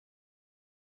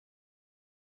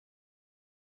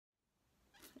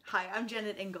Hi, I'm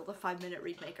Jennet Ingle, the 5-Minute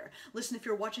Read Maker. Listen, if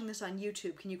you're watching this on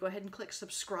YouTube, can you go ahead and click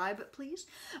subscribe, please?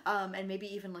 And maybe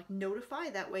even like notify,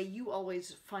 that way you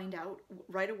always find out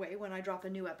right away when I drop a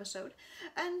new episode.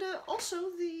 And also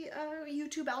the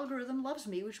YouTube algorithm loves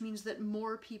me, which means that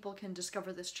more people can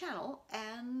discover this channel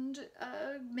and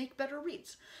make better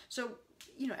reads. So,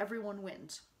 you know, everyone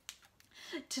wins.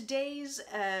 Today's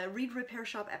Read Repair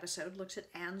Shop episode looks at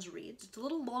Anne's reads. It's a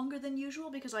little longer than usual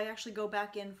because I actually go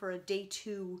back in for a day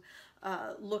 2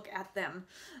 look at them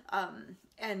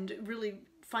and really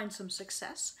find some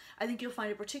success. I think you'll find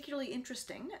it particularly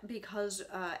interesting because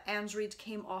Anne's reads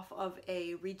came off of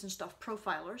a Reads and Stuff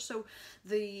profiler, so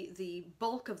the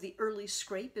bulk of the early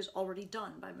scrape is already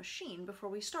done by machine before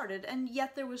we started, and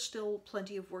yet there was still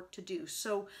plenty of work to do.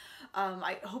 So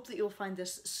I hope that you'll find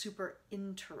this super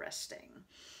interesting.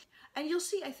 And you'll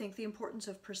see, I think, the importance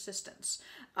of persistence.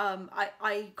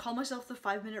 I call myself the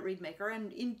 5-Minute Read Maker,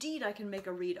 and indeed I can make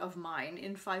a read of mine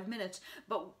in 5 minutes,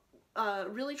 but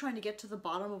really trying to get to the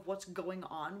bottom of what's going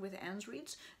on with Anne's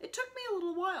reads, it took me a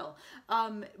little while.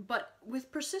 But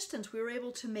with persistence, we were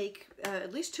able to make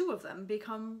at least 2 of them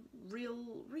become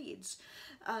real reads.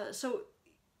 So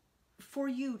for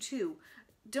you too,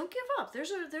 don't give up.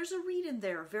 There's a read in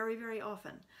there very, very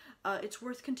often. It's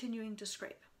worth continuing to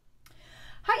scrape.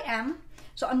 Hi, Anne.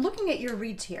 So I'm looking at your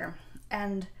reads here,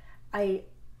 and I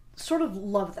sort of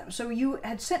love them. So you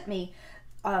had sent me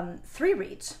 3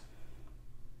 reads.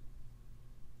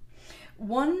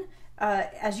 One,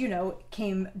 as you know,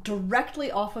 came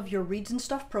directly off of your Reads and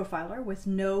Stuff profiler with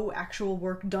no actual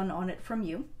work done on it from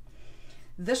you.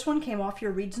 This one came off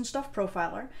your Reads and Stuff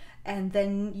profiler, and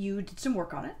then you did some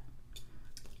work on it.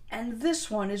 And this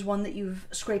one is one that you've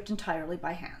scraped entirely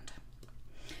by hand.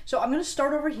 So I'm going to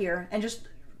start over here and just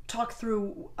talk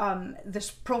through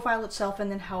this profile itself and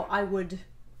then how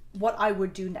what I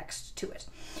would do next to it.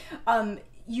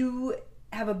 You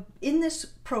have in this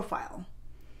profile,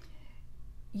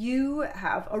 you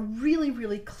have a really,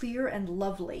 really clear and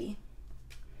lovely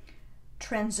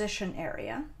transition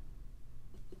area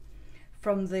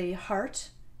from the heart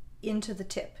into the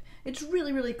tip. It's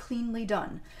really, really cleanly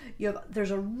done.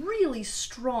 There's a really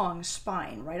strong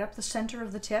spine right up the center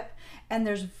of the tip, and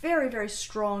there's very, very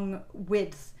strong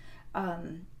width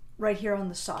right here on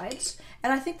the sides.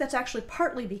 And I think that's actually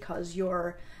partly because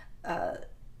your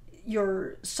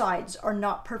sides are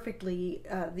not perfectly,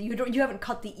 you haven't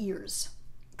cut the ears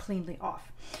cleanly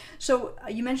off. So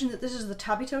you mentioned that this is the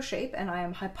tabito shape, and I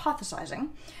am hypothesizing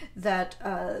that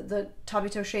the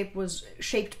tabito shape was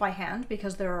shaped by hand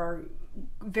because there are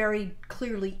very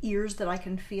clearly ears that I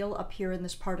can feel up here in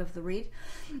this part of the reed.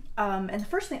 And the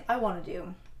first thing I want to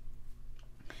do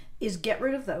is get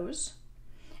rid of those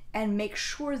and make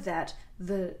sure that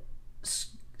the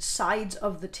sides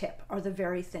of the tip are the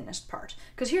very thinnest part.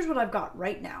 Because here's what I've got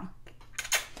right now.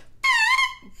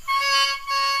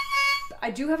 I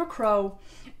do have a crow,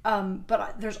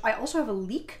 but I also have a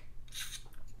leak.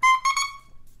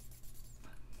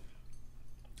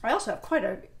 I also have quite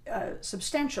a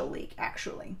substantial leak,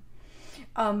 actually,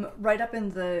 right up in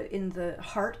the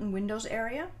heart and windows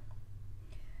area.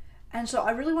 And so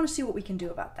I really want to see what we can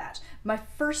do about that. My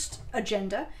first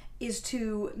agenda is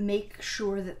to make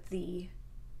sure that the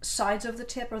sides of the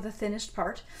tip are the thinnest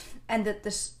part, and that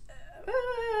this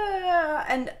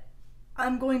and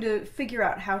I'm going to figure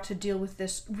out how to deal with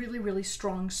this really, really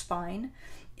strong spine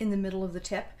in the middle of the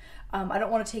tip. I don't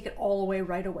want to take it all away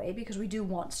right away because we do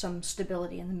want some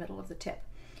stability in the middle of the tip.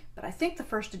 But I think the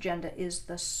first agenda is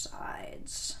the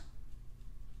sides.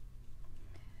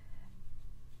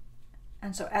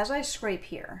 And so as I scrape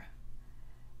here,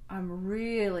 I'm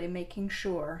really making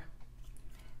sure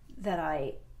that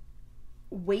I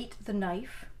weight the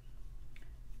knife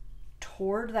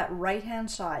toward that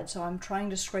right-hand side, so I'm trying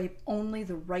to scrape only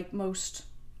the rightmost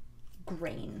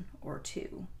grain or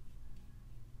 2.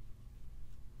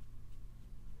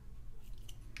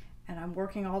 And I'm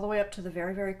working all the way up to the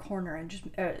very, very corner, and just,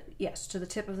 yes, to the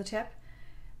tip of the tip,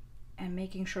 and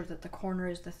making sure that the corner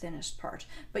is the thinnest part.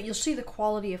 But you'll see the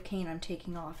quality of cane I'm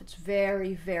taking off. It's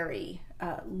very, very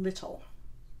little.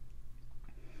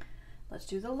 Let's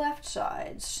do the left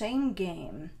side, same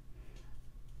game.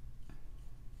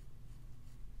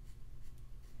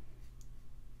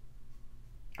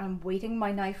 I'm weighting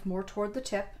my knife more toward the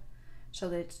tip so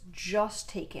that it's just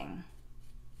taking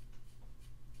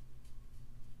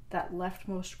that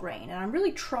leftmost grain. And I'm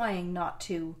really trying not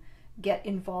to get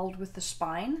involved with the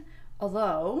spine,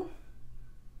 although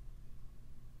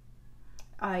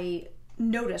I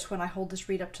notice when I hold this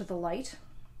reed up to the light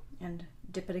and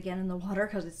dip it again in the water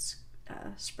because it's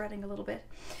spreading a little bit,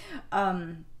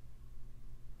 that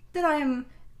I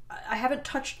haven't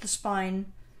touched the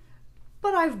spine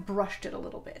but I've brushed it a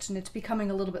little bit and it's becoming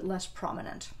a little bit less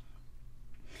prominent.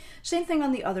 Same thing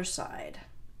on the other side.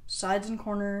 Sides and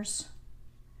corners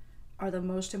are the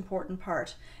most important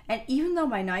part. And even though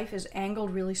my knife is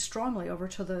angled really strongly over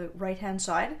to the right-hand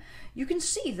side, you can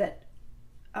see that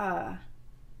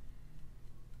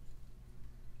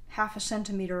half a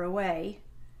centimeter away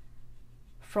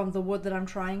from the wood that I'm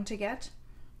trying to get,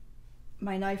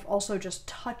 my knife also just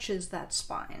touches that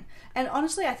spine. And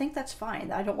honestly, I think that's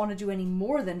fine. I don't want to do any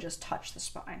more than just touch the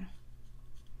spine.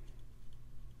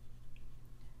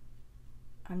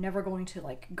 I'm never going to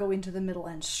like go into the middle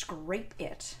and scrape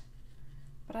it,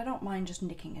 but I don't mind just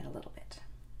nicking it a little bit.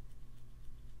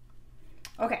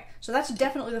 Okay, so that's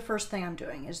definitely the first thing I'm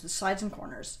doing is the sides and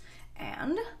corners.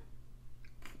 And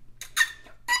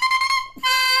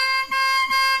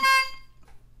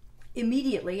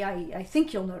immediately, I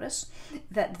think you'll notice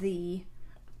that the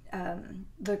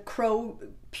crow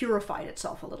purified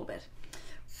itself a little bit.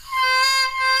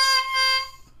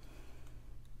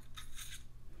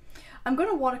 I'm going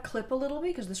to want to clip a little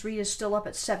bit because this reed is still up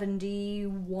at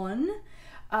 71,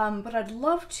 but I'd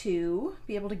love to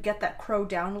be able to get that crow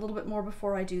down a little bit more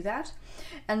before I do that.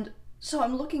 And so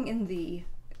I'm looking in the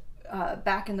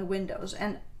back in the windows,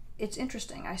 and it's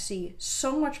interesting. I see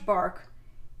so much bark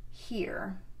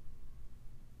here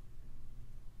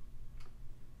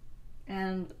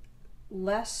and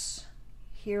less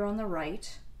here on the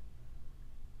right.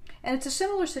 And it's a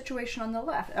similar situation on the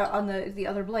left, on the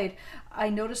other blade. I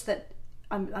noticed that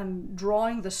I'm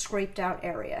drawing the scraped out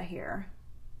area here.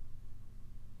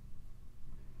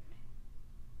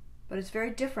 But it's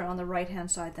very different on the right-hand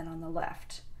side than on the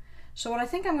left. So what I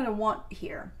think I'm going to want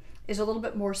here is a little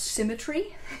bit more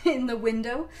symmetry in the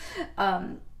window.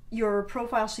 Your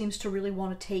profile seems to really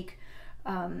want to take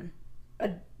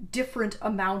a different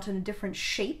amount and a different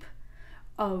shape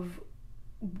of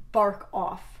bark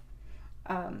off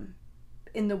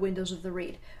in the windows of the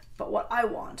reed. But what I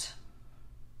want,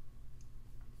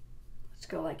 let's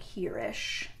go like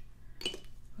here-ish. Let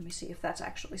me see if that's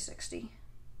actually 60.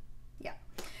 Yeah.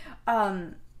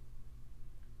 I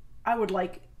would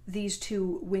like these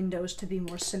two windows to be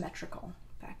more symmetrical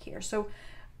back here. So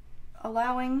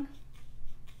allowing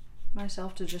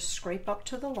myself to just scrape up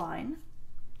to the line.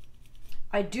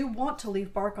 I do want to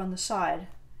leave bark on the side,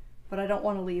 but I don't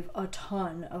want to leave a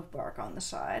ton of bark on the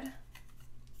side.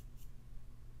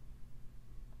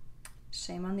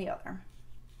 Same on the other.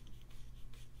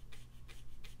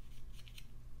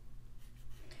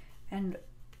 And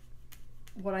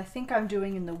what I think I'm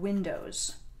doing in the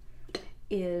windows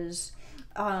is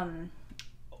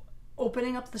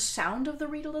opening up the sound of the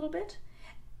reed a little bit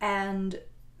and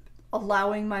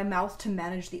allowing my mouth to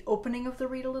manage the opening of the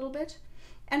reed a little bit,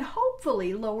 and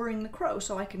hopefully lowering the crow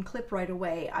so I can clip right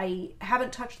away. I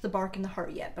haven't touched the bark in the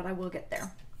heart yet, but I will get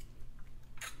there.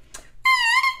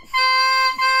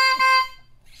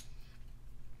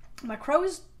 My crow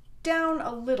is down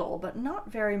a little, but not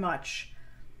very much.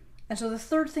 And so the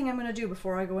third thing I'm going to do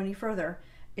before I go any further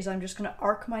is I'm just going to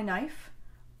arc my knife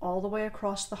all the way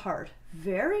across the heart,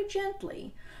 very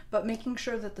gently, but making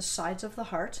sure that the sides of the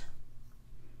heart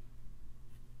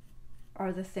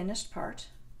are the thinnest part.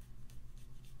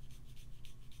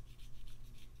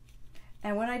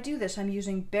 And when I do this, I'm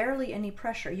using barely any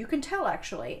pressure. You can tell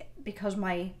actually, because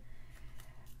my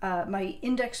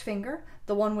index finger,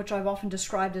 the one which I've often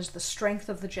described as the strength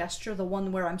of the gesture, the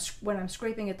one where when I'm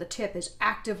scraping at the tip is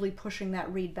actively pushing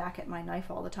that reed back at my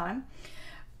knife all the time.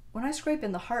 When I scrape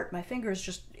in the heart, my finger is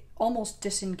just almost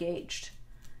disengaged.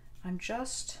 I'm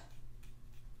just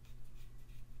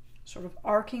sort of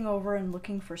arcing over and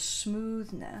looking for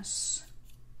smoothness.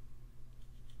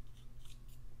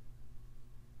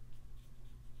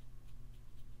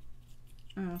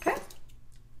 Okay.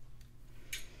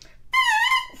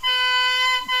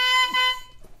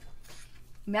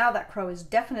 Now that crow is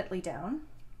definitely down.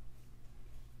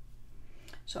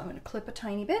 So I'm going to clip a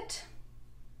tiny bit.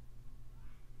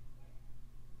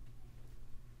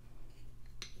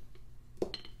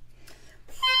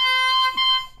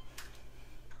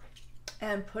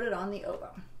 And put it on the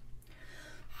oboe.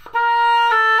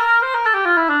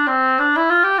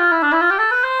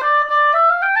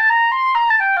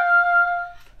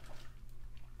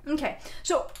 Okay,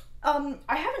 so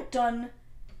I haven't done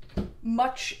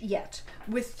much yet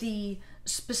with the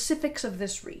specifics of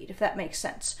this reed, if that makes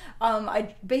sense.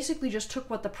 I basically just took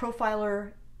what the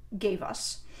profiler gave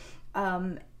us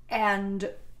and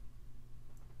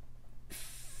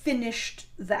finished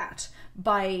that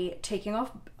by taking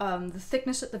off the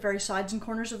thickness at the very sides and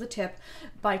corners of the tip,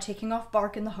 by taking off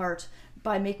bark in the heart,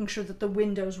 by making sure that the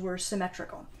windows were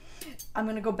symmetrical. I'm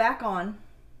going to go back on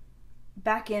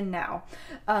back in now,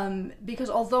 because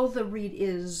although the reed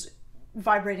is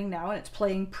vibrating now and it's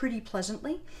playing pretty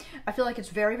pleasantly, I feel like it's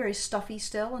very, very stuffy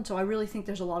still, and so I really think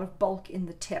there's a lot of bulk in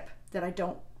the tip that I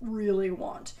don't really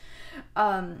want.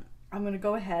 I'm going to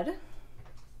go ahead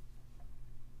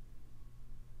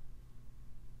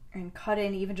and cut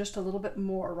in even just a little bit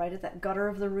more right at that gutter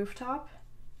of the rooftop.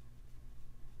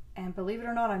 And believe it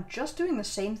or not, I'm just doing the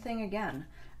same thing again.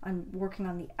 I'm working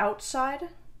on the outside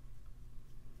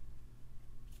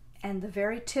and the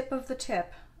very tip of the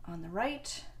tip on the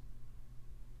right,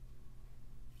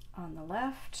 on the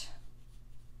left.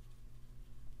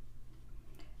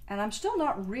 And I'm still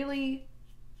not really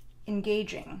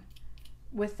engaging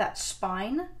with that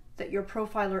spine that your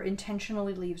profiler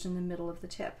intentionally leaves in the middle of the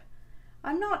tip.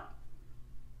 I'm not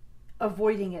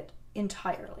avoiding it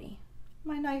entirely.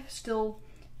 My knife still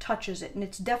touches it, and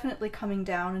it's definitely coming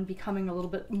down and becoming a little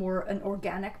bit more an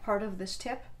organic part of this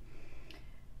tip,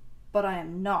 but I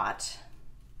am not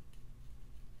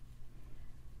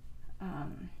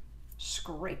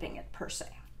scraping it per se.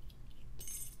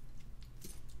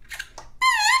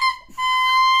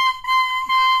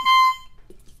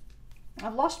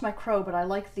 I've lost my crow, but I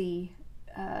like the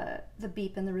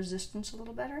beep and the resistance a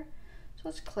little better. So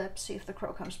let's clip, see if the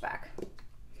crow comes back.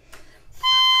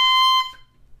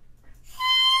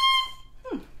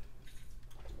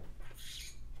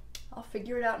 I'll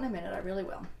figure it out in a minute, I really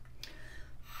will.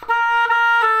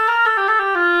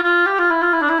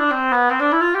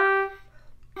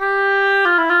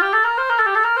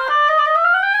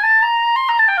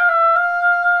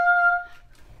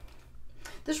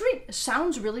 This reed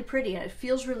sounds really pretty and it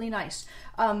feels really nice.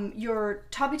 Your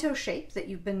tabito shape that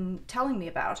you've been telling me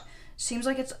about seems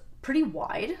like it's pretty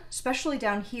wide, especially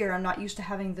down here. I'm not used to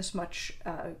having this much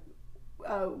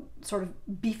sort of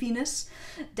beefiness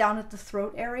down at the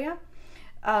throat area.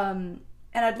 And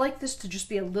I'd like this to just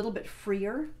be a little bit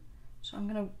freer. So I'm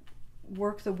going to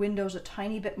work the windows a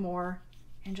tiny bit more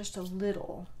and just a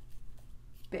little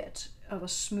bit of a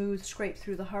smooth scrape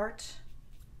through the heart.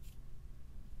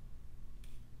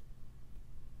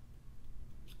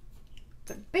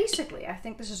 But basically, I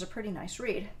think this is a pretty nice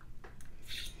reed.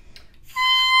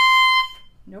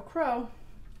 No crow.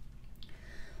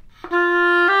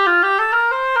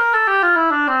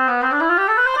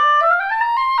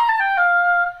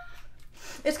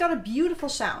 It's got a beautiful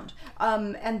sound,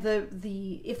 and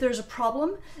if there's a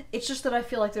problem, it's just that I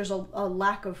feel like there's a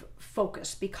lack of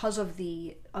focus because of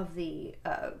the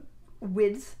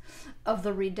width of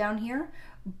the reed down here.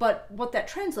 But what that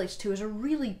translates to is a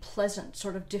really pleasant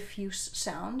sort of diffuse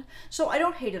sound. So I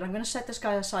don't hate it. I'm going to set this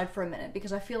guy aside for a minute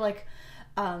because I feel like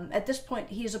at this point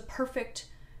he's a perfect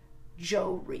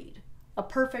Joe reed, a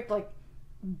perfect like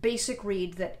basic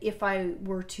reed that if I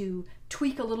were to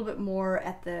tweak a little bit more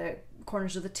at the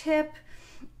corners of the tip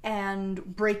and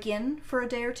break in for a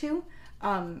day or two,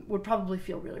 would probably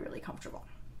feel really, really comfortable.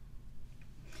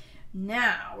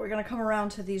 Now we're going to come around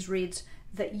to these reeds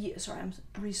that sorry, I'm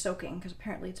re-soaking because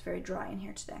apparently it's very dry in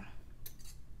here today.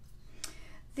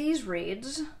 These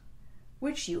reeds,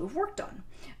 which you have worked on.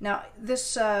 Now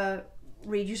this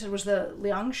reed you said was the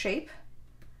Liang shape,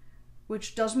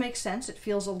 which does make sense. It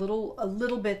feels a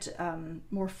little bit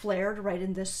more flared right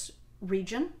in this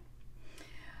region,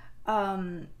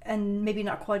 and maybe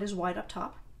not quite as wide up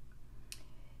top.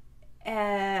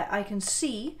 I can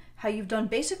see how you've done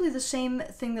basically the same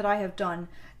thing that I have done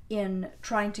in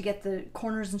trying to get the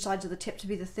corners and sides of the tip to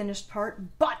be the thinnest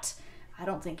part, but I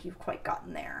don't think you've quite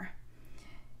gotten there.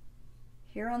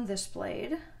 Here on this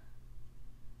blade,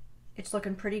 it's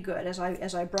looking pretty good. As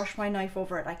I brush my knife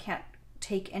over it, I can't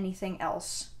take anything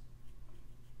else.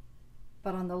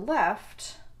 But on the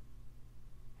left,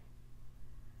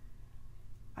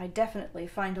 I definitely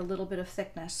find a little bit of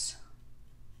thickness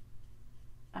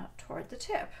toward the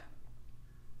tip.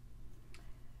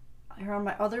 Here on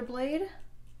my other blade,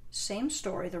 same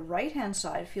story. The right-hand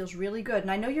side feels really good.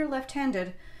 And I know you're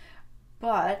left-handed,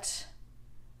 but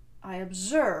I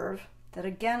observe that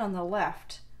again on the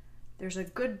left, there's a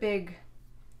good big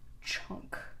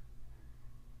chunk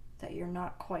that you're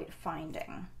not quite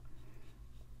finding.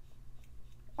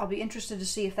 I'll be interested to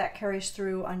see if that carries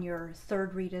through on your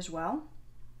third reed as well.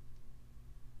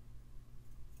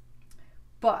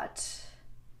 But,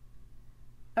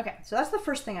 okay, so that's the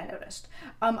first thing I noticed.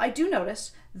 I do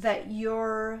notice that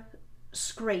your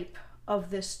scrape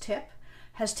of this tip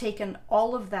has taken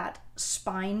all of that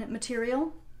spine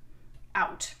material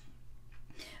out.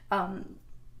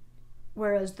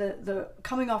 Whereas the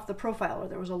coming off the profiler,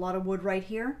 there was a lot of wood right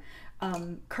here.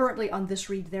 Currently on this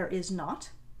reed, there is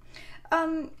not.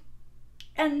 And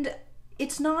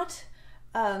it's not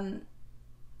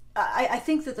I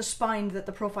think that the spine that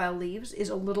the profile leaves is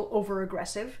a little over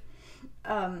aggressive,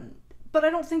 but I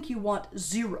don't think you want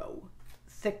zero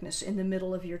thickness in the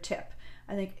middle of your tip.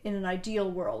 I think in an ideal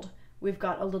world, we've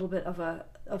got a little bit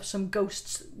of some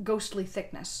ghostly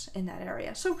thickness in that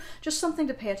area. So just something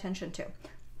to pay attention to.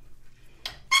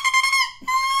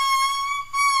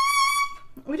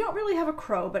 We don't really have a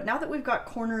crow, but now that we've got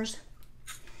corners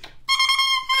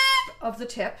of the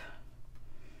tip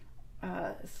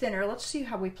thinner, let's see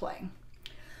how we play.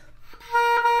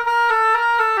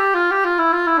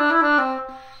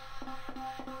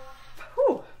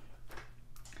 Whew.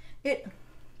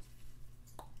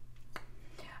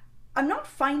 I'm not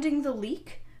finding the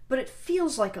leak, but it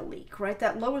feels like a leak, right?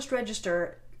 That lowest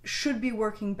register should be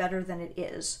working better than it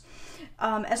is.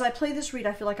 As I play this read,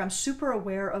 I feel like I'm super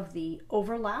aware of the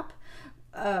overlap.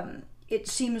 It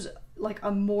seems like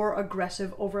a more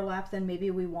aggressive overlap than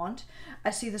maybe we want. I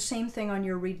see the same thing on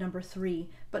your read number 3,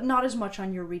 but not as much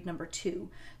on your read number 2.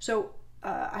 So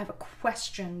I have a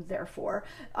question, therefore.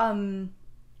 When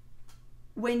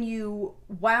you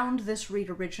wound this read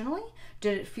originally,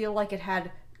 did it feel like it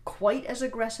had quite as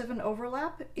aggressive an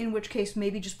overlap? In which case,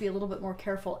 maybe just be a little bit more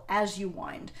careful as you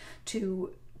wind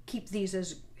to keep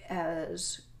these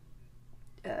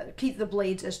keep the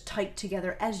blades as tight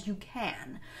together as you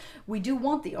can. We do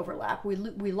want the overlap, we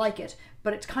like it,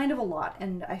 but it's kind of a lot,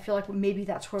 and I feel like maybe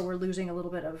that's where we're losing a little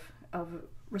bit of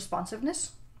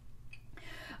responsiveness.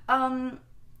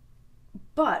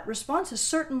 But response has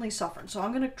certainly suffered, so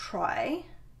I'm going to try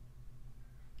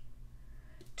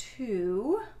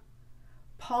to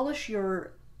polish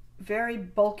your very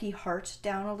bulky heart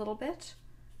down a little bit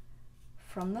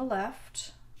from the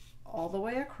left all the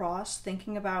way across,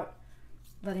 thinking about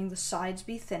letting the sides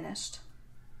be thinnest.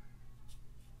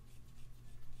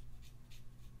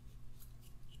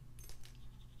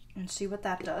 And see what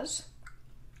that does.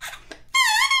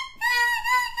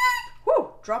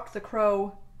 Whew! Dropped the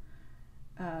crow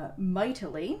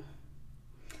mightily.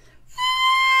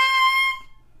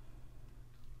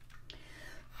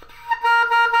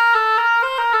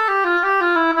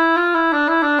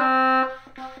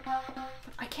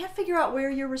 I can't figure out where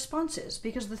your response is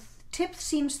because the tip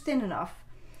seems thin enough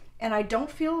and I don't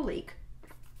feel a leak.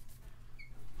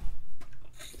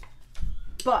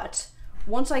 But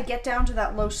once I get down to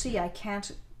that low C, I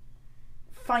can't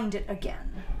find it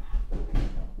again.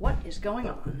 What is going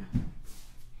on?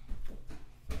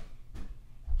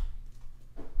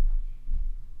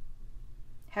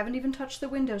 Haven't even touched the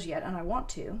windows yet, and I want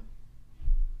to.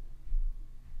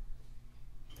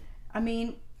 I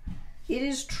mean, it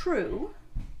is true.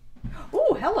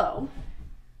 Oh, hello.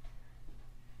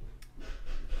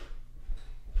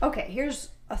 Okay, here's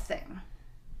a thing.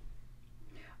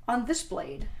 On this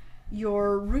blade,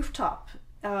 your rooftop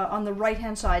on the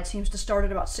right-hand side seems to start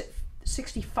at about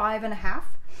 65.5,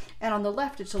 and on the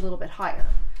left it's a little bit higher.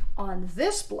 On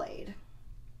this blade,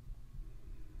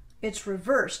 it's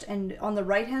reversed, and on the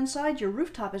right-hand side, your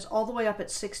rooftop is all the way up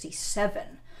at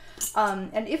 67.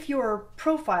 And if your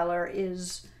profiler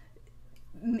is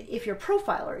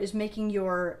making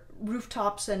your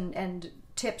rooftops and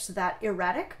tips that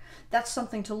erratic, that's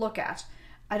something to look at.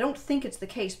 I don't think it's the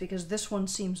case because this one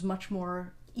seems much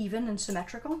more even and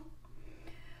symmetrical.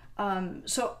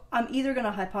 So I'm either going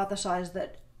to hypothesize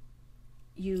that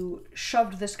you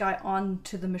shoved this guy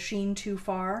onto the machine too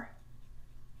far,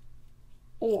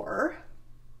 or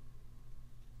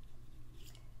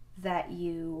that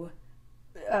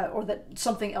or that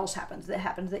something else happened,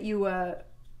 that you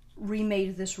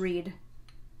remade this read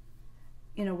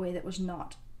in a way that was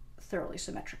not thoroughly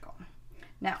symmetrical.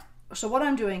 Now, so what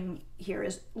I'm doing here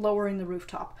is lowering the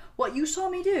rooftop. What you saw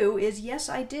me do is, yes,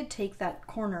 I did take that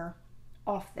corner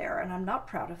off there, and I'm not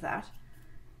proud of that.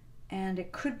 And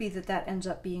it could be that that ends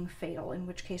up being fatal, in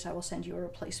which case I will send you a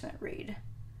replacement read.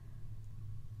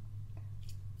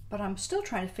 But I'm still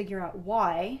trying to figure out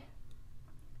why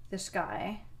this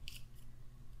guy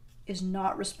is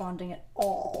not responding at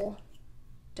all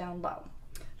down low.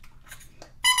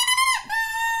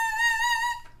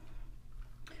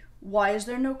 Why is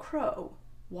there no crow?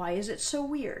 Why is it so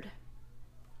weird?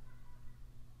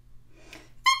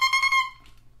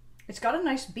 It's got a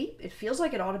nice beep. It feels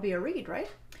like it ought to be a reed,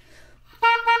 right?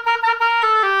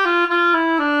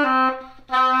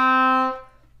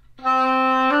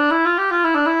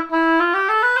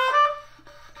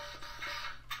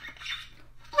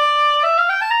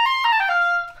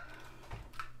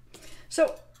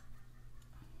 So,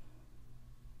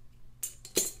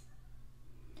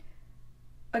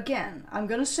 again, I'm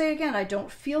going to say again, I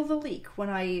don't feel the leak when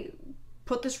I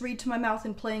put this reed to my mouth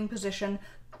in playing position.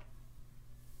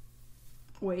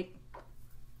 Wait.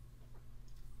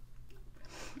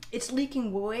 It's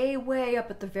leaking way, way up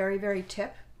at the very, very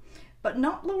tip, but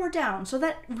not lower down, so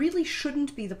that really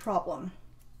shouldn't be the problem.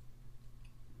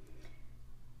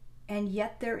 And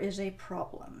yet there is a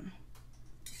problem.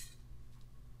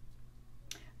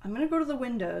 I'm going to go to the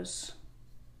windows.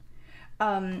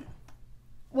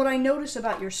 What I notice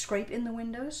about your scrape in the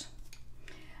windows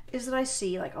is that I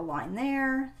see like a line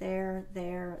there, there,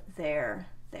 there, there,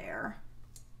 there,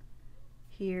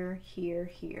 here, here,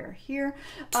 here, here.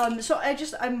 So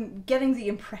I'm getting the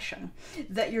impression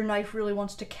that your knife really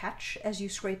wants to catch as you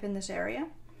scrape in this area.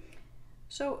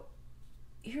 So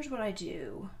here's what I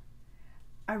do.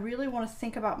 I really want to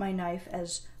think about my knife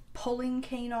as pulling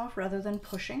cane off rather than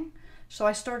pushing. So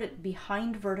I start it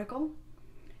behind vertical,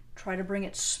 try to bring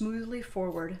it smoothly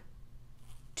forward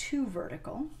to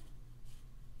vertical.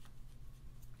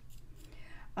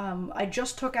 I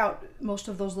just took out most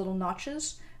of those little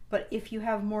notches, but if you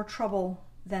have more trouble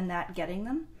than that getting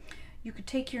them, you could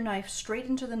take your knife straight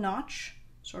into the notch,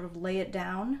 sort of lay it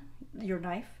down, your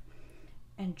knife,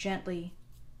 and gently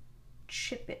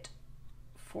chip it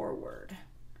forward.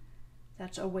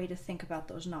 That's a way to think about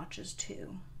those notches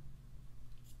too.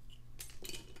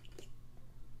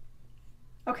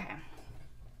 Okay.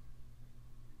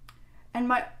 And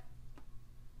my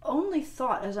only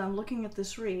thought as I'm looking at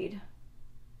this reed,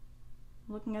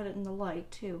 looking at it in the light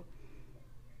too,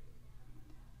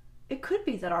 it could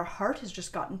be that our heart has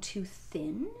just gotten too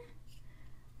thin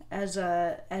as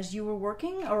you were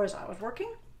working, or as I was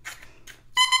working.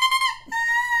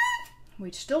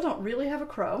 We still don't really have a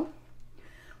crow.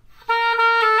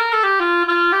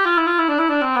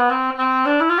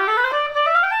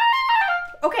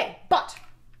 Okay, but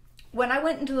when I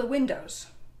went into the windows,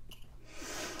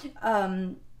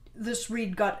 this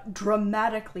reed got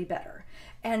dramatically better.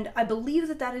 And I believe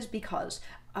that that is because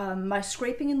my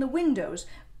scraping in the windows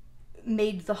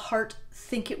made the heart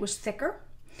think it was thicker.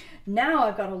 Now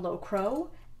I've got a low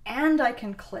crow and I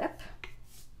can clip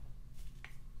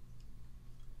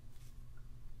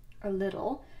a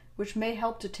little, which may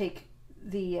help to take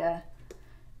the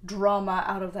drama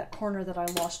out of that corner that I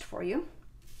lost for you.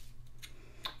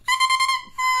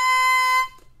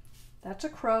 That's a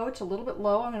crow. It's a little bit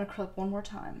low. I'm going to clip one more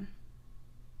time.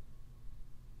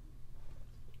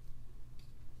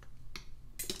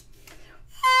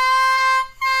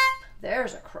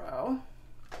 There's a crow.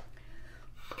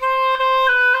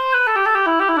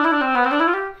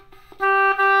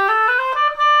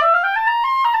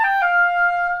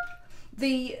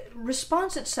 The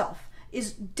response itself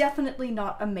is definitely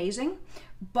not amazing,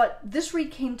 but this reed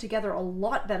came together a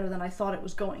lot better than I thought it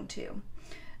was going to.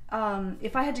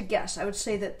 If I had to guess, I would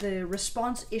say that the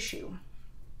response issue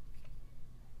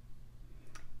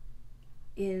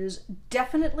is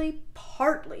definitely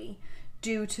partly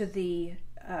due to the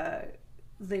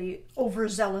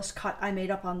overzealous cut I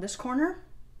made up on this corner,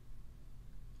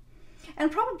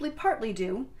 and probably partly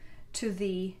due to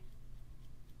the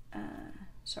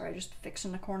sorry, just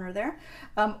fixing the corner there,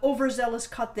 overzealous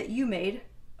cut that you made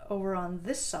over on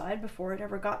this side before it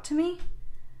ever got to me.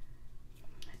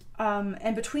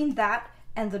 And between that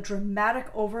and the dramatic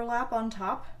overlap on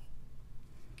top,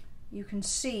 you can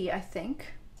see, I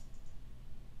think,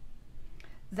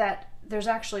 that there's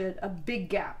actually a big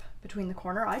gap between the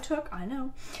corner I took, I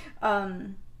know,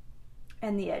 and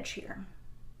the edge here.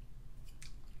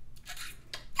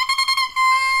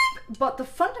 But the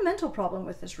fundamental problem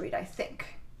with this reed, I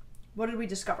think, what did we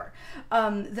discover?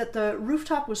 That the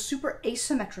rooftop was super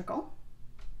asymmetrical,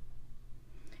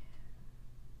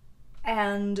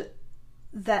 and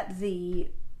that the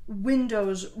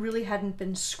windows really hadn't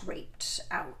been scraped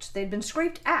out. They'd been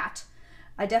scraped at.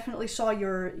 I definitely saw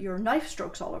your knife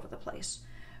strokes all over the place.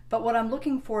 But what I'm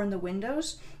looking for in the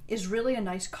windows is really a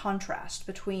nice contrast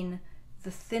between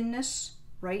the thinness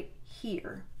right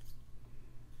here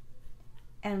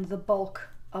and the bulk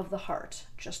of the heart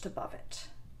just above it.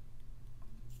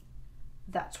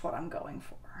 That's what I'm going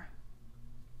for.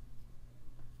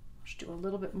 Just do a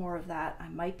little bit more of that. I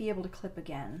might be able to clip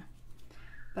again,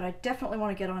 but I definitely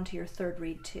want to get onto your third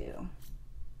reed too.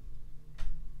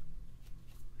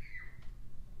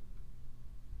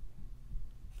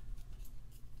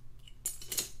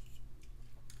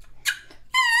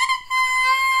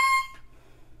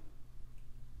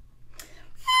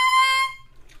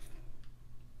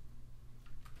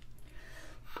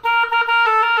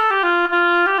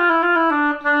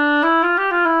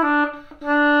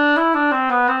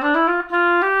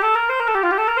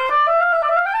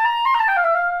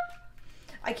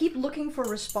 For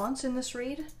response in this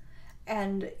reed,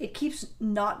 and it keeps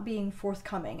not being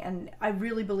forthcoming, and I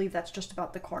really believe that's just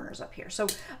about the corners up here. So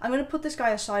I'm going to put this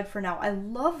guy aside for now. I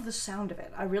love the sound of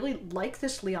it. I really like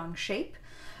this liang shape.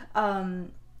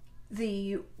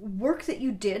 The work that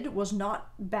you did was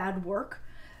not bad work,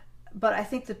 but I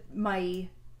think that my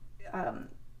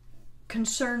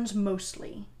concerns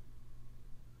mostly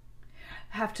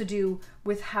have to do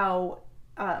with how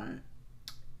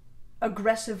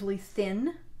aggressively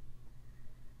thin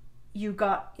you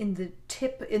got in the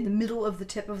middle of the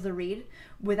tip of the reed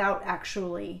without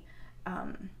actually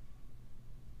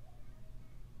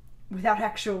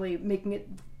making it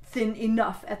thin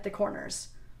enough at the corners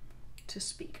to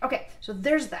speak. Okay, so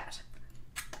there's that.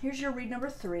 Here's your reed number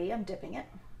 3. I'm dipping it.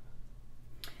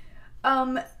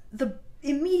 The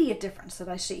immediate difference that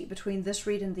I see between this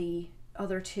reed and the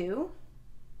other two,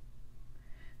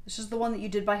 this is the one that you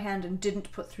did by hand and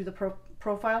didn't put through the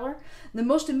profiler. The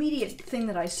most immediate thing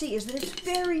that I see is that it's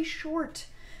very short.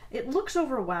 It looks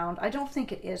overwound. I don't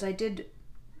think it is. I did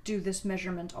do this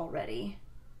measurement already,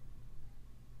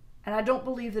 and I don't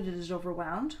believe that it is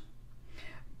overwound.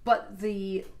 But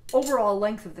the overall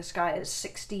length of this guy is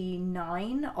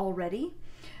 69 already.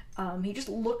 He just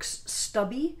looks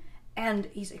stubby, and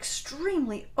he's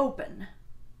extremely open,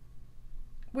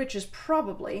 which is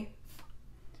probably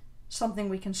something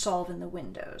we can solve in the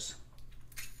windows.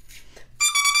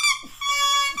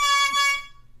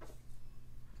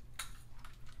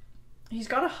 He's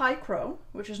got a high crow,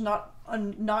 which is not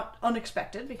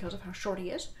unexpected because of how short he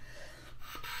is.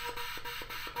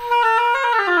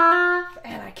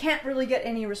 And I can't really get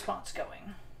any response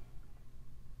going.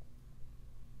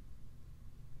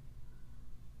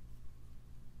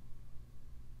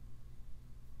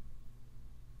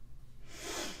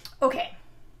 Okay.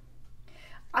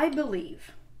 I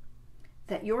believe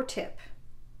that your tip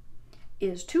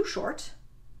is too short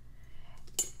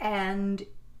and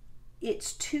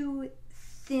it's too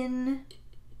thin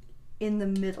in the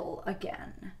middle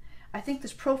again. I think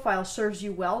this profile serves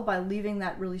you well by leaving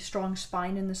that really strong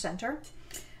spine in the center.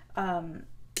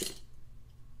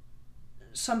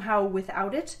 Somehow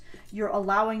without it, you're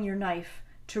allowing your knife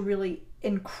to really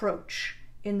encroach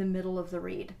in the middle of the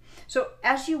reed. So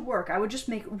as you work, I would just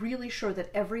make really sure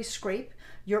that every scrape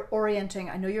you're orienting,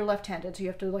 I know you're left-handed, so you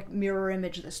have to like mirror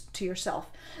image this to yourself,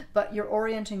 but you're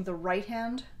orienting the right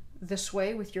hand this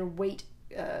way with your weight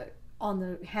on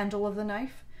the handle of the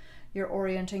knife. You're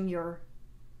orienting your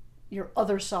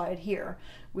other side here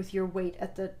with your weight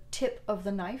at the tip of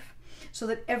the knife, so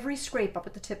that every scrape up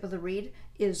at the tip of the reed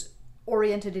is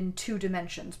oriented in 2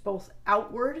 dimensions, both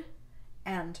outward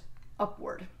and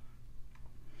upward.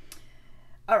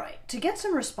 All right, to get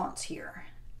some response here,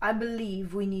 I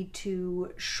believe we need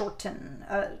to shorten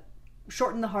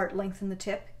the heart, lengthen the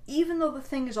tip. Even though the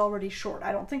thing is already short,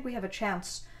 I don't think we have a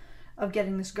chance of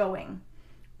getting this going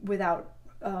without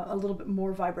a little bit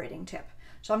more vibrating tip.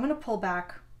 So I'm going to pull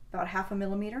back about 0.5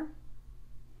 millimeter.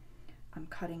 I'm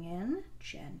cutting in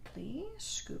gently,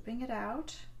 scooping it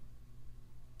out,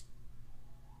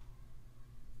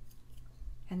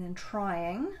 and then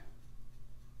trying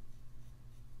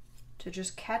to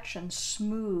just catch and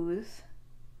smooth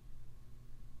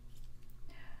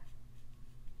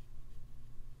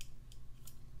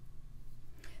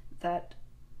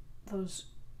those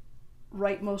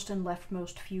rightmost and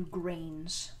leftmost few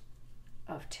grains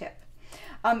of tip.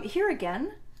 Here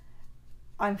again,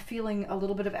 I'm feeling a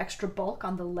little bit of extra bulk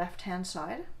on the left-hand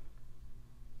side.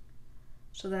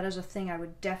 So that is a thing I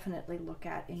would definitely look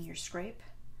at in your scrape.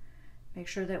 Make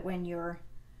sure that when you're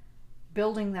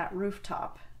building that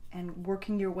rooftop and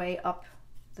working your way up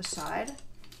the side,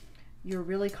 you're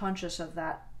really conscious of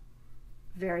that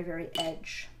very, very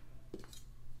edge.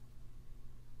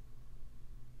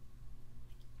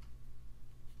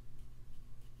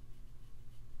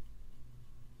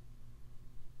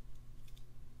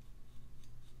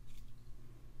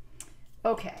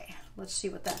 Okay, let's see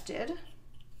what that did.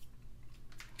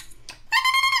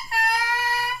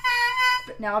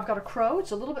 But now I've got a crow.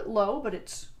 It's a little bit low, but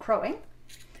it's crowing.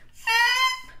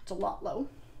 It's a lot low.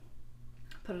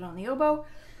 Put it on the oboe.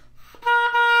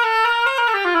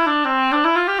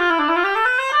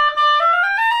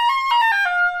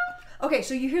 Okay,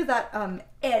 so you hear that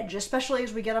edge, especially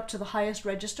as we get up to the highest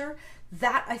register.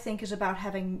 That, I think, is about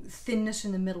having thinness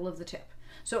in the middle of the tip.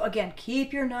 So again,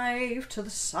 keep your knife to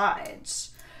the sides.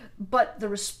 But the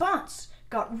response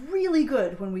got really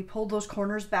good when we pulled those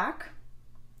corners back.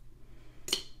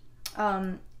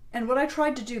 And what I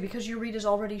tried to do, because your reed is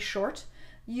already short,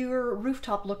 your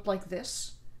rooftop looked like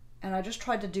this. And I just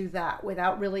tried to do that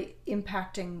without really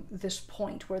impacting this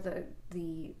point where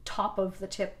the top of the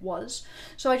tip was.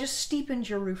 So I just steepened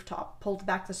your rooftop, pulled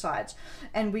back the sides,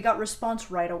 and we got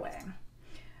response right away.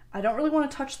 I don't really want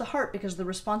to touch the heart because the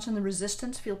response and the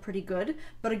resistance feel pretty good.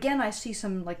 But again, I see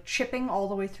some like chipping all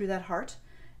the way through that heart.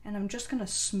 And I'm just going to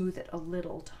smooth it a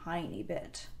little tiny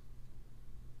bit.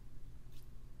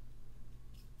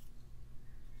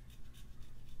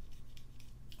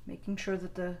 Making sure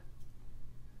that the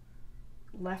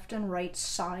left and right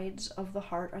sides of the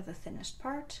heart are the thinnest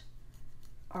part,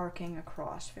 arcing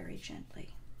across very gently.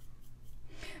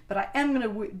 But I am going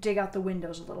to dig out the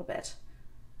windows a little bit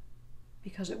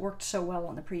because it worked so well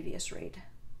on the previous reed.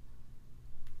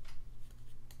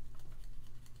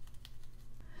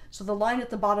 So the line at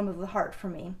the bottom of the heart for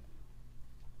me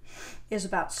is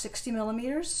about 60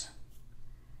 millimeters,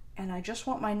 and I just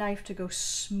want my knife to go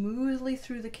smoothly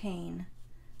through the cane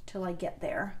till I get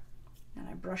there, and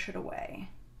I brush it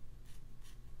away.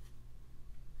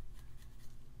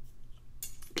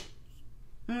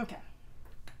 Okay,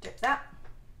 dip that.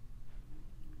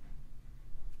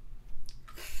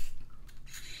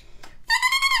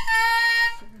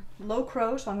 Low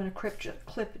crow, so I'm going to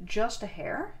clip just a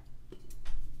hair.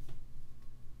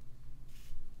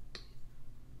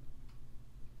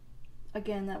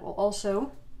 Again, that will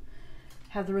also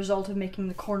have the result of making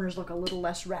the corners look a little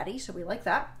less ratty, so we like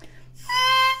that.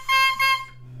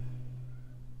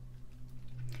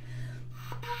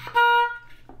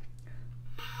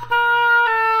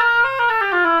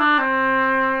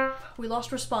 We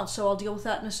lost response, so I'll deal with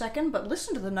that in a second, but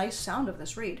listen to the nice sound of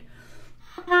this reed.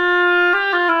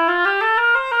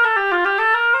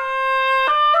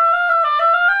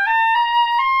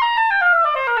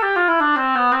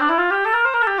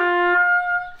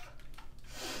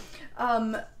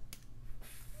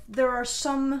 There are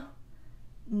some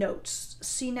notes,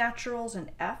 C naturals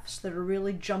and Fs, that are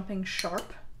really jumping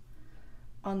sharp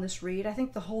on this reed. I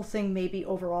think the whole thing may be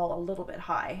overall a little bit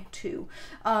high too,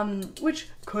 which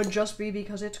could just be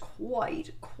because it's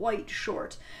quite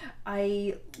short.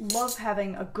 I love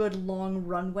having a good long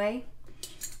runway.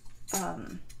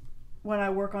 When I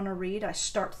work on a reed, I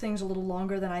start things a little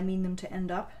longer than I mean them to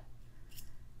end up,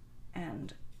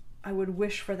 and I would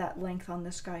wish for that length on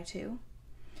this guy too.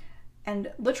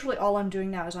 And literally all I'm doing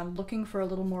now is I'm looking for a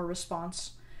little more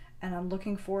response, and I'm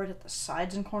looking for it at the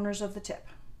sides and corners of the tip.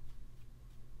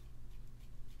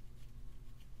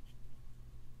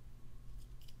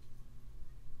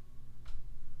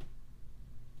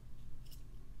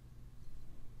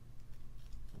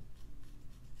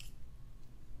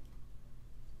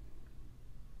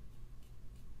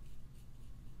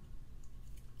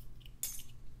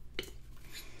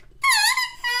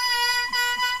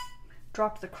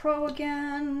 Drop the crow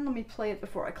again. Let me play it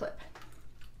before I clip.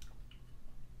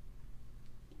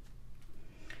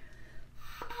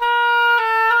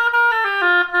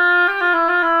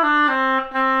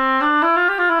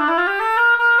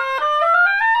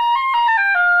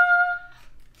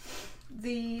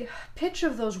 The pitch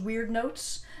of those weird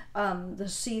notes, the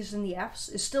C's and the F's,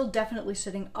 is still definitely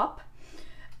sitting up.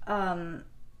 And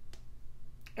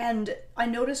I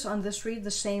notice on this reed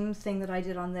the same thing that I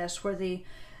did on this, where the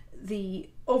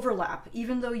overlap,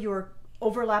 even though you're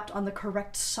overlapped on the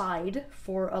correct side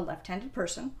for a left-handed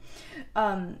person,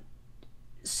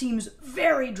 seems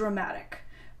very dramatic.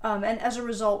 And as a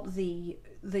result, the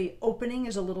opening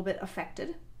is a little bit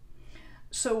affected.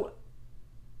 So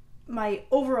my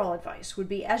overall advice would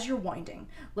be, as you're winding,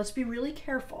 let's be really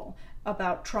careful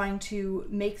about trying to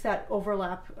make that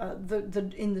overlap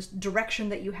in this direction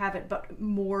that you have it, but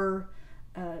more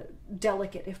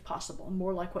delicate if possible,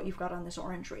 more like what you've got on this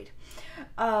orange reed.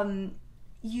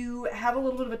 You have a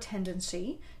little bit of a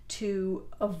tendency to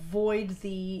avoid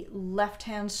the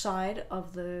left-hand side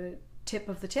of the tip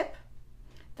of the tip.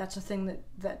 That's a thing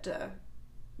that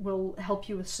will help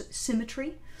you with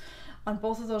symmetry. On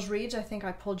both of those reeds, I think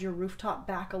I pulled your rooftop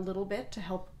back a little bit to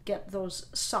help get those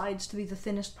sides to be the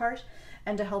thinnest part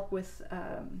and to help with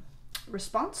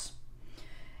response.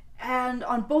 And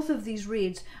on both of these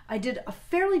reeds, I did a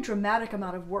fairly dramatic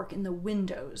amount of work in the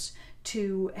windows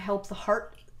to help the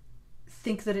heart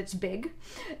think that it's big,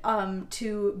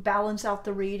 to balance out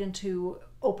the reed and to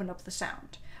open up the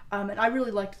sound. And I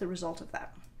really liked the result of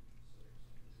that.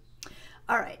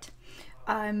 All right,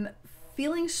 I'm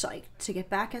feeling psyched to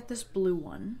get back at this blue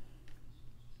one.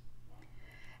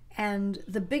 And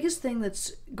the biggest thing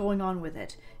that's going on with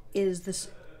it is this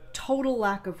total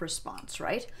lack of response,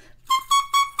 right?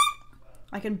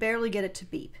 I can barely get it to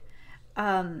beep.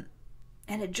 And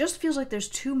it just feels like there's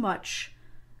too much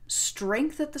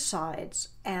strength at the sides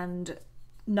and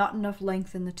not enough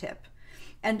length in the tip.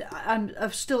 And I'm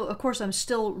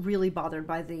still really bothered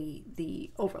by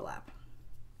the overlap.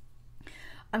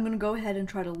 I'm going to go ahead and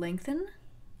try to lengthen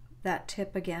that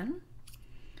tip again.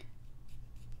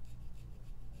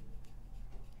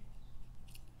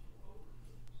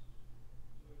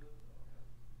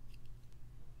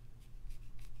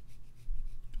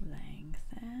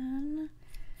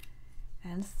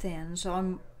 and thin. So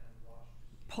I'm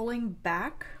pulling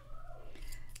back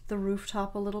the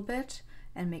rooftop a little bit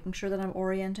and making sure that I'm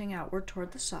orienting outward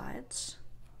toward the sides.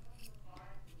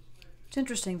 It's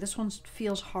interesting, this one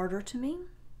feels harder to me.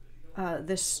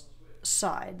 This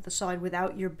side, the side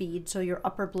without your bead, so your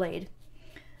upper blade,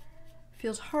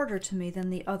 feels harder to me than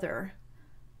the other.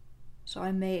 So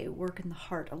I may work in the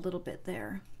heart a little bit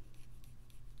there.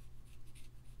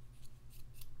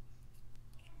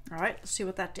 All right, let's see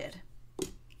what that did.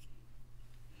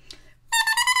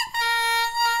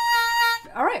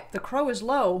 All right, the crow is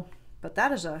low, but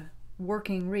that is a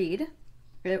working reed,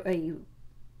 a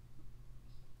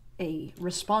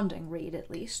responding reed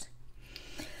at least.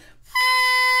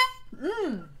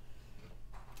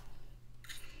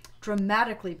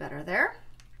 Dramatically better there.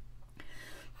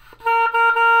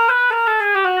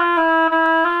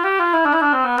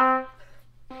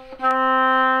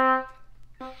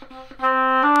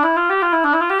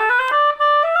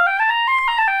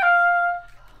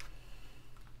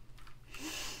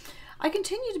 I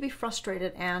continue to be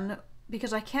frustrated, Anne,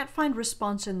 because I can't find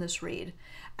response in this reed.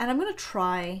 And I'm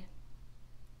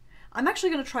actually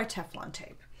going to try Teflon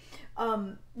tape.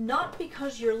 Not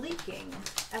because you're leaking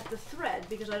at the thread,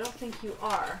 because I don't think you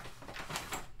are,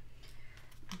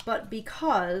 but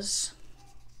because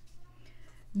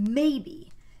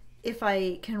maybe if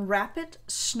I can wrap it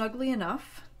snugly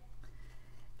enough,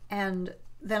 and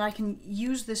then I can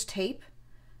use this tape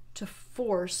to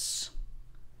force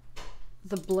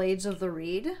the blades of the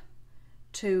reed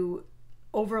to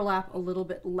overlap a little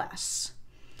bit less.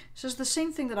 So it's the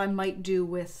same thing that I might do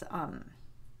with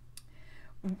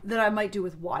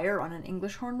wire on an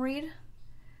English horn reed,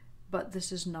 but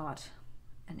this is not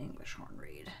an English horn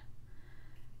reed.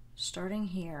 Starting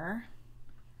here,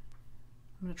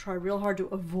 I'm going to try real hard to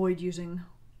avoid using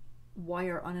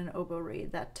wire on an oboe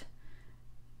reed. That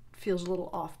feels a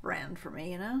little off-brand for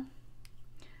me, you know?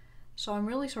 So I'm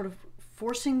really sort of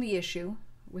forcing the issue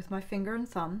with my finger and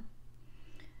thumb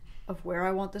of where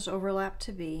I want this overlap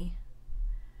to be,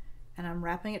 and I'm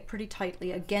wrapping it pretty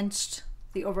tightly against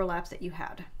the overlap that you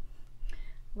had.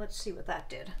 Let's see what that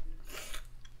did.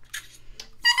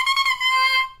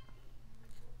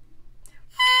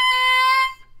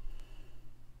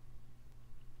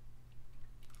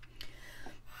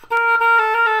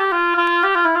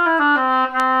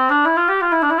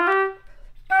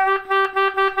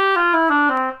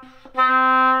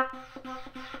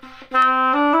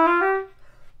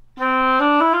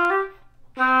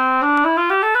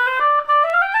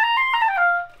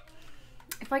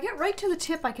 If I get right to the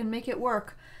tip, I can make it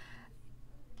work.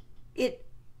 It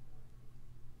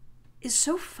is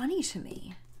so funny to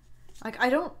me. Like, I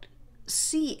don't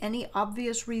see any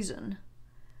obvious reason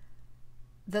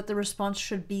that the response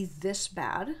should be this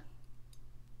bad.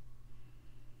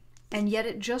 And yet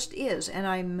it just is. And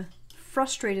I'm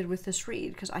frustrated with this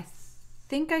reed because I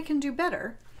think I can do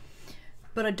better,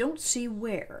 but I don't see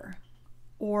where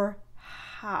or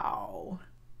how.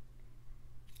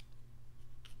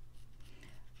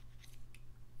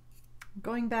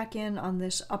 Going back in on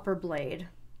this upper blade,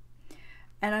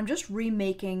 and I'm just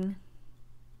remaking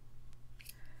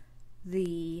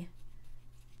the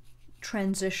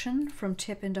transition from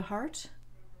tip into heart.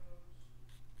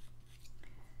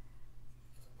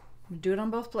 Do it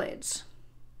on both blades.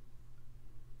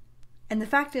 And the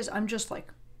fact is, I'm just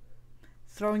like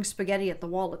throwing spaghetti at the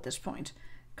wall at this point,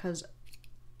 because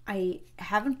I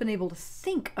haven't been able to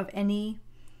think of any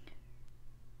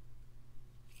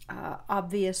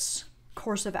obvious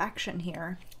course of action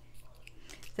here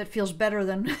that feels better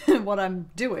than what I'm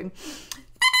doing.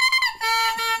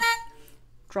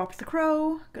 Dropped the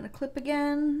crow, gonna clip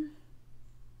again.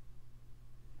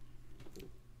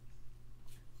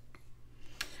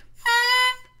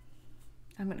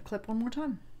 I'm gonna clip one more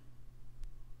time.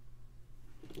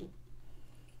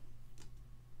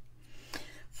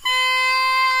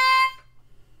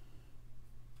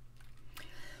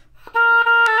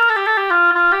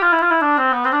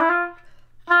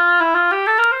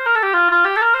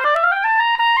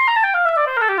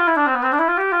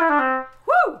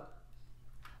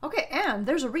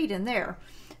 There's a reed in there.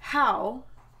 How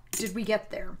did we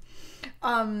get there?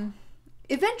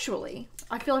 Eventually,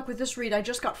 I feel like with this reed, I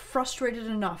just got frustrated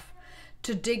enough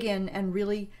to dig in and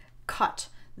really cut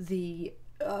the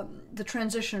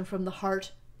transition from the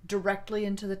heart directly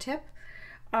into the tip.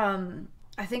 I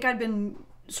think I'd been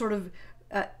sort of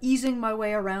easing my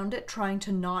way around it, trying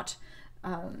to not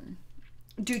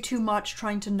do too much,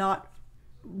 trying to not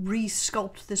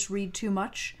re-sculpt this reed too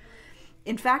much.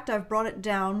 In fact, I've brought it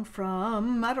down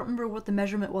from, I don't remember what the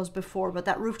measurement was before, but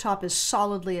that rooftop is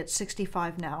solidly at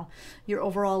 65 now. Your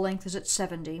overall length is at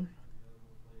 70.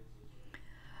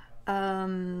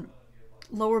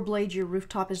 lower blade, your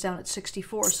rooftop is down at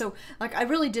 64. So like I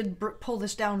really did pull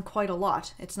this down quite a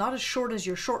lot. It's not as short as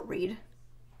your short reed.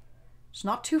 It's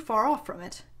not too far off from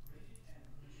it.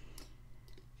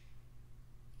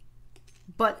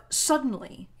 But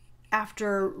suddenly,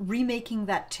 after remaking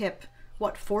that tip,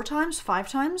 what, 4 times, 5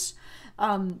 times,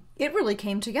 it really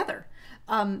came together.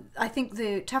 I think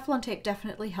the Teflon tape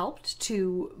definitely helped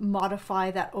to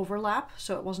modify that overlap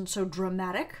so it wasn't so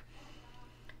dramatic.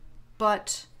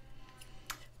 But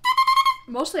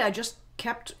mostly I just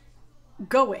kept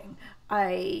going.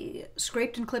 I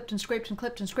scraped and clipped and scraped and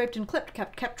clipped and scraped and clipped,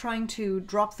 kept trying to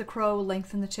drop the crow,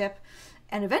 lengthen the tip,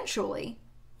 and eventually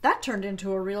that turned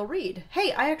into a real reed.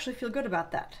 Hey, I actually feel good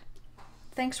about that.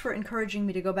 Thanks for encouraging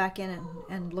me to go back in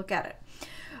and look at it.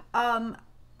 I'm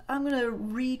going to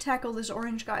re-tackle this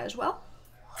orange guy as well.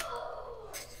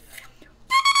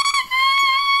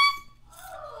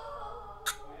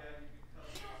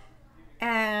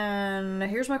 And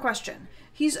here's my question.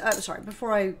 He's, sorry,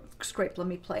 before I scrape, let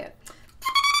me play it.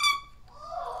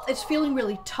 It's feeling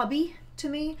really tubby to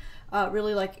me,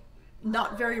 really like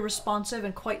not very responsive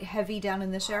and quite heavy down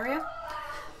in this area.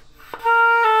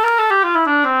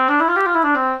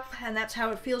 And that's how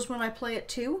it feels when I play it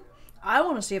too. I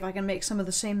want to see if I can make some of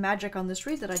the same magic on this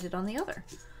reed that I did on the other.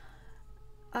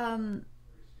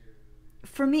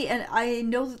 For me, and I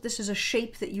know that this is a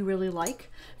shape that you really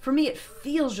like, for me it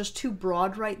feels just too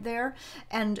broad right there.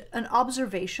 And an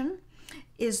observation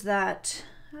is that,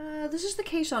 this is the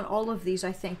case on all of these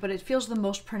I think, but it feels the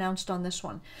most pronounced on this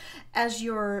one. As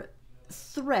your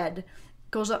thread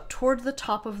goes up toward the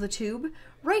top of the tube,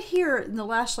 right here in the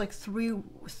last like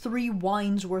three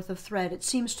winds worth of thread, it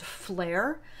seems to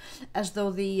flare as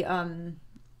though the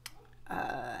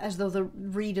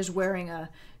reed is wearing a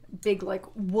big like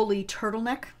woolly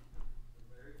turtleneck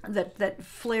that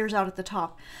flares out at the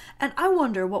top. And I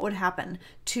wonder what would happen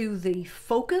to the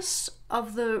focus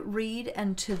of the reed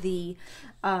and to the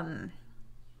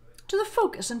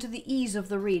focus and to the ease of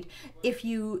the reed if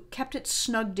you kept it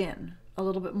snugged in a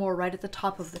little bit more right at the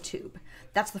top of the tube.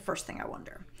 That's the first thing I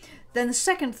wonder. Then the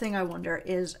second thing I wonder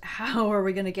is how are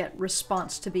we going to get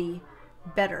response to be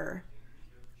better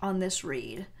on this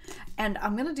reed? And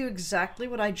I'm going to do exactly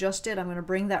what I just did. I'm going to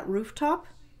bring that rooftop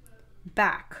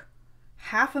back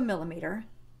 0.5 millimeter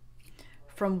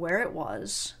from where it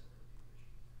was,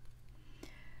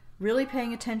 really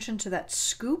paying attention to that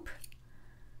scoop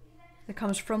that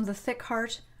comes from the thick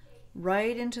heart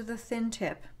right into the thin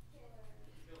tip.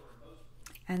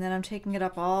 And then I'm taking it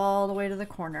up all the way to the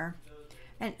corner.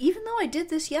 And even though I did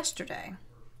this yesterday,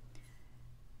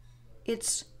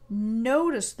 there's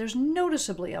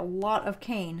noticeably a lot of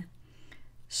cane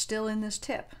still in this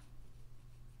tip.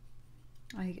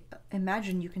 I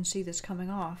imagine you can see this coming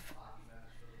off.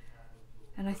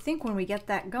 And I think when we get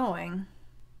that going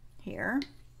here,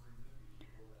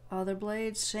 other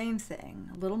blades, same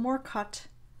thing. A little more cut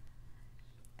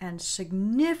and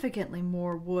significantly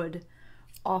more wood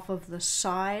off of the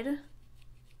side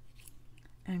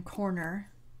and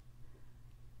corner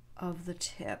of the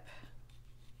tip.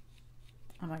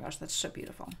 Oh my gosh, that's so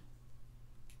beautiful.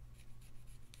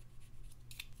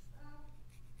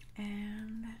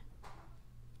 And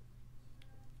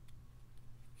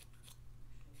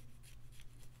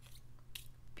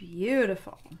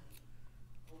beautiful.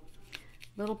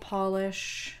 Little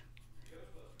polish,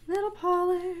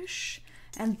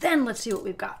 and then let's see what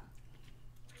we've got.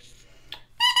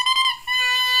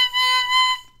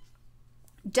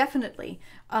 Definitely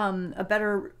a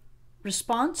better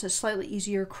response, a slightly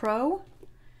easier crow.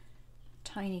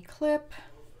 Tiny clip,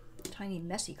 tiny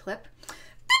messy clip.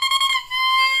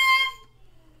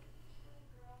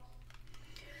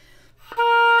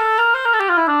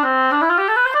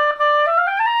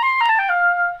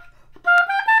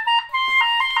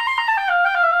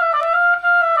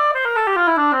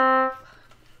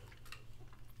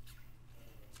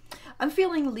 I'm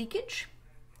feeling leakage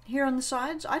here on the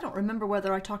sides. I don't remember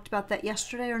whether I talked about that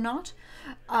yesterday or not.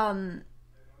 I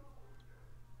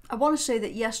want to say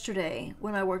that yesterday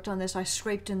when I worked on this, I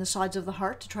scraped in the sides of the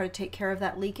heart to try to take care of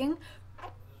that leaking.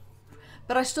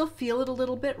 But I still feel it a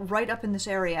little bit right up in this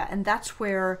area, and that's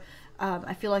where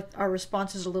I feel like our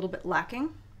response is a little bit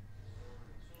lacking.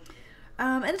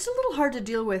 And it's a little hard to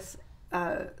deal with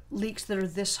leaks that are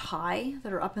this high,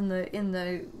 that are up in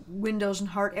the windows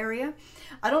and heart area.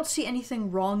 I don't see anything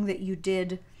wrong that you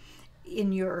did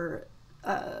in your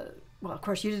well, of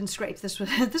course you didn't scrape. This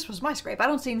was my scrape. I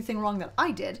don't see anything wrong that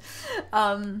I did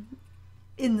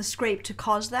in the scrape to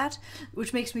cause that,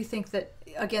 which makes me think that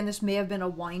again this may have been a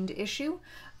wind issue,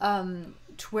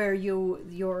 to where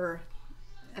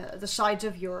the sides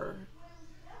of your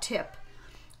tip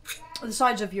the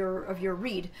sides of your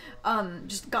reed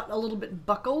just got a little bit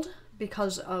buckled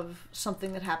because of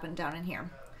something that happened down in here.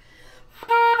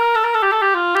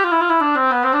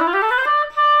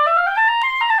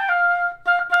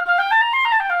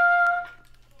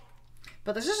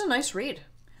 But this is a nice reed.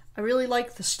 I really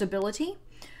like the stability.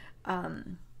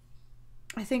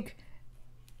 I think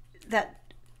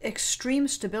that extreme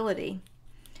stability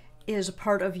is a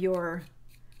part of your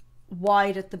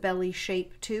wide at the belly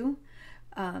shape too.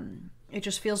 It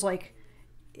just feels like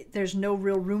there's no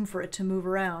real room for it to move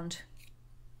around,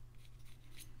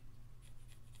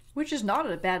 which is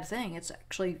not a bad thing. It's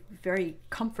actually very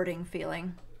comforting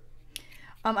feeling.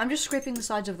 I'm just scraping the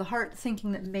sides of the heart,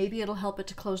 thinking that maybe it'll help it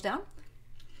to close down.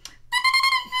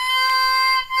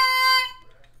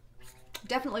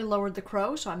 Definitely lowered the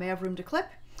crow, so I may have room to clip.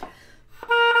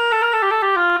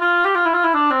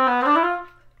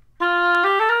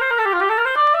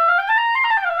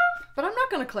 But I'm not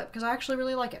going to clip because I actually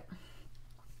really like it.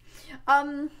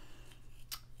 All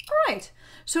right,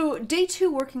 so day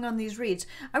 2 working on these reeds.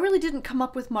 I really didn't come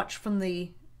up with much from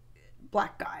the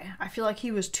black guy. I feel like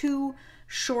he was too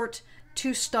short,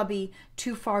 too stubby,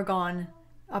 too far gone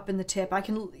up in the tip. I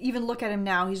can even look at him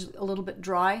now. He's a little bit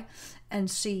dry and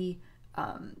see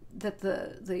that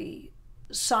the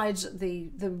sides,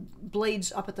 the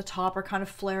blades up at the top are kind of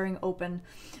flaring open.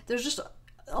 There's just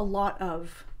a lot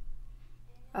of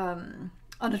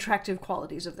unattractive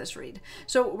qualities of this reed.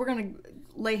 So we're going to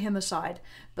lay him aside.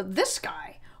 But this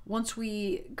guy, once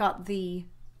we got the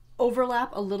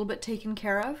overlap a little bit taken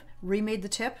care of, remade the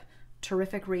tip,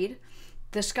 terrific reed.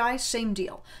 This guy, same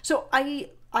deal. So I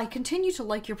continue to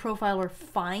like your profiler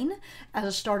fine as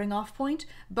a starting off point,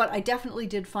 but I definitely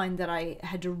did find that I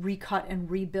had to recut and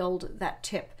rebuild that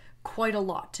tip quite a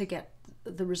lot to get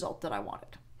the result that I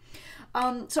wanted.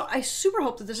 So I super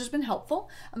hope that this has been helpful.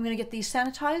 I'm going to get these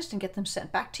sanitized and get them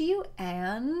sent back to you,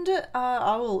 and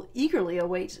I will eagerly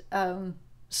await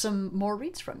some more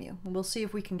reads from you. And we'll see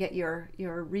if we can get your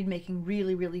reed making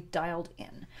really, really dialed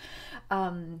in.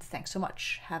 Thanks so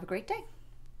much. Have a great day.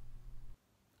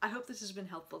 I hope this has been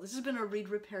helpful. This has been a reed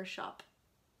repair shop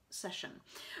session.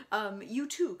 You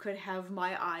too could have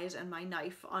my eyes and my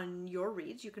knife on your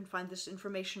reeds. You can find this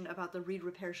information about the reed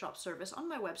repair shop service on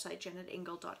my website,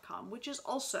 jennetingle.com, which is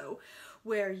also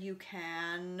where you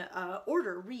can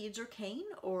order reeds or cane,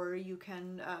 or you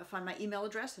can find my email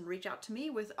address and reach out to me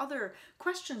with other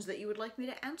questions that you would like me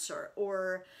to answer,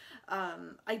 or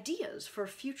ideas for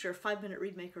future 5-minute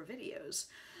reed maker videos.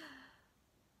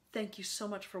 Thank you so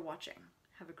much for watching.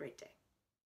 Have a great day.